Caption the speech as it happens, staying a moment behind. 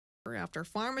After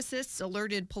pharmacists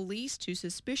alerted police to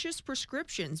suspicious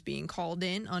prescriptions being called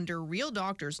in under real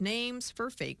doctors' names for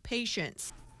fake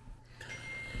patients.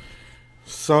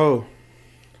 So,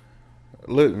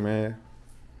 look, man.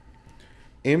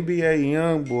 NBA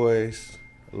YoungBoys,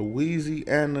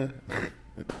 Louisiana,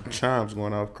 chimes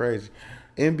going off crazy.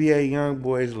 NBA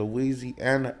YoungBoys,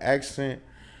 Louisiana accent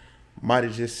might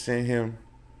have just sent him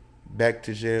back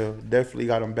to jail. Definitely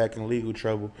got him back in legal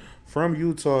trouble. From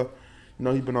Utah,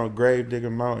 he been on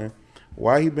Gravedigger Mountain.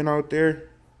 Why he been out there?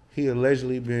 He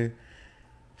allegedly been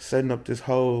setting up this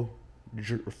whole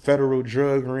federal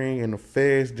drug ring, and the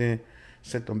feds then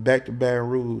sent them back to Baton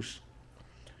Rouge.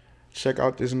 Check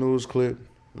out this news clip.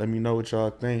 Let me know what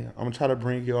y'all think. I'm going to try to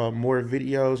bring y'all more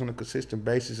videos on a consistent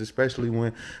basis, especially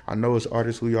when I know it's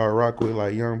artists who y'all rock with,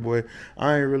 like YoungBoy.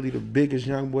 I ain't really the biggest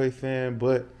YoungBoy fan,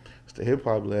 but it's the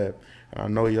Hip-Hop Lab, and I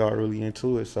know y'all really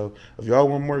into it. So if y'all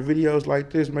want more videos like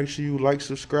this, make sure you like,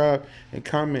 subscribe, and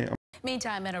comment.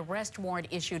 Meantime, an arrest warrant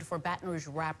issued for Baton Rouge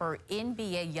rapper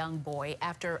NBA YoungBoy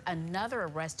after another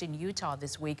arrest in Utah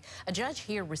this week. A judge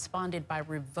here responded by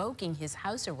revoking his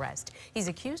house arrest. He's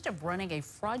accused of running a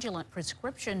fraudulent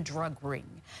prescription drug ring.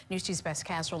 News 2's Bess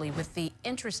Casserly with the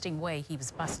interesting way he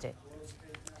was busted.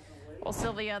 Well,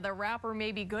 Sylvia, the rapper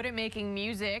may be good at making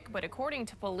music, but according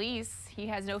to police, he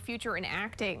has no future in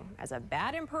acting, as a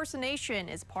bad impersonation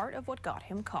is part of what got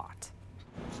him caught.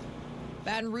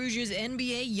 Baton Rouge's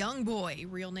NBA YoungBoy,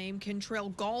 real name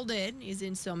Kentrell Galden, is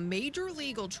in some major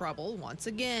legal trouble once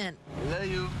again. Love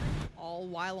you. All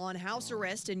while on house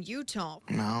arrest in Utah.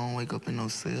 No, I don't wake up in no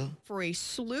cell. For a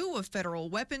slew of federal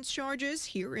weapons charges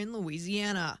here in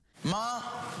Louisiana. Ma,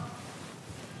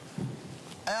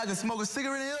 I can smoke a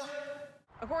cigarette here?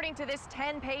 According to this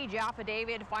 10-page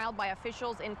affidavit filed by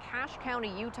officials in Cache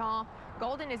County, Utah,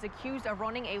 Galden is accused of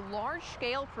running a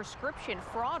large-scale prescription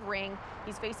fraud ring.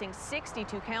 He's facing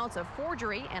 62 counts of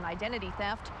forgery and identity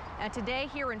theft. And today,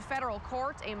 here in federal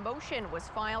court, a motion was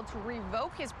filed to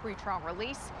revoke his pretrial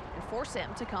release and force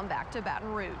him to come back to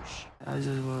Baton Rouge. I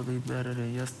just want to be better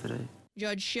than yesterday.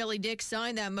 Judge Shelley Dick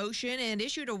signed that motion and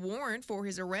issued a warrant for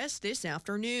his arrest this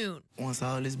afternoon. Once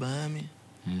all this behind me,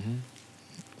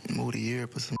 move to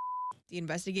Europe or some. The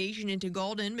investigation into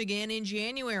Galden began in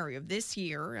January of this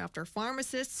year after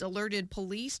pharmacists alerted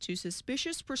police to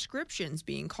suspicious prescriptions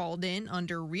being called in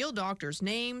under real doctors'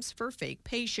 names for fake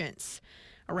patients.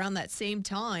 Around that same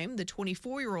time, the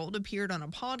 24-year-old appeared on a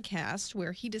podcast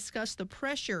where he discussed the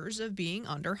pressures of being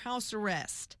under house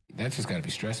arrest. That's just got to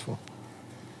be stressful,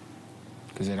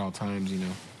 because at all times,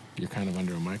 you're kind of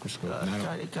under a microscope.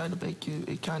 It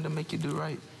kind of make you do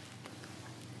right.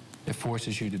 It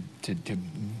forces you to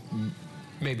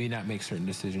maybe not make certain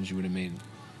decisions you would have made.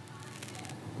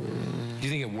 Do you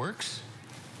think it works?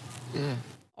 Yeah.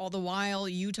 All the while,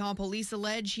 Utah police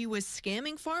allege he was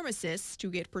scamming pharmacists to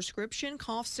get prescription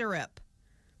cough syrup.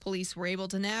 Police were able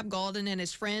to nab Galden and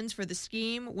his friends for the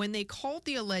scheme when they called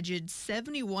the alleged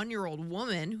 71-year-old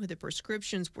woman who the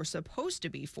prescriptions were supposed to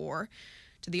be for.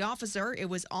 To the officer, it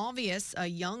was obvious a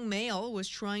young male was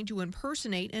trying to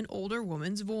impersonate an older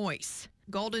woman's voice.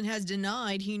 Galden has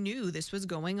denied he knew this was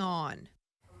going on.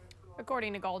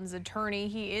 According to Galden's attorney,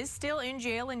 he is still in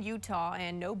jail in Utah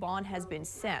and no bond has been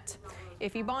set.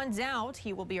 If he bonds out,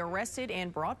 he will be arrested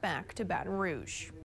and brought back to Baton Rouge.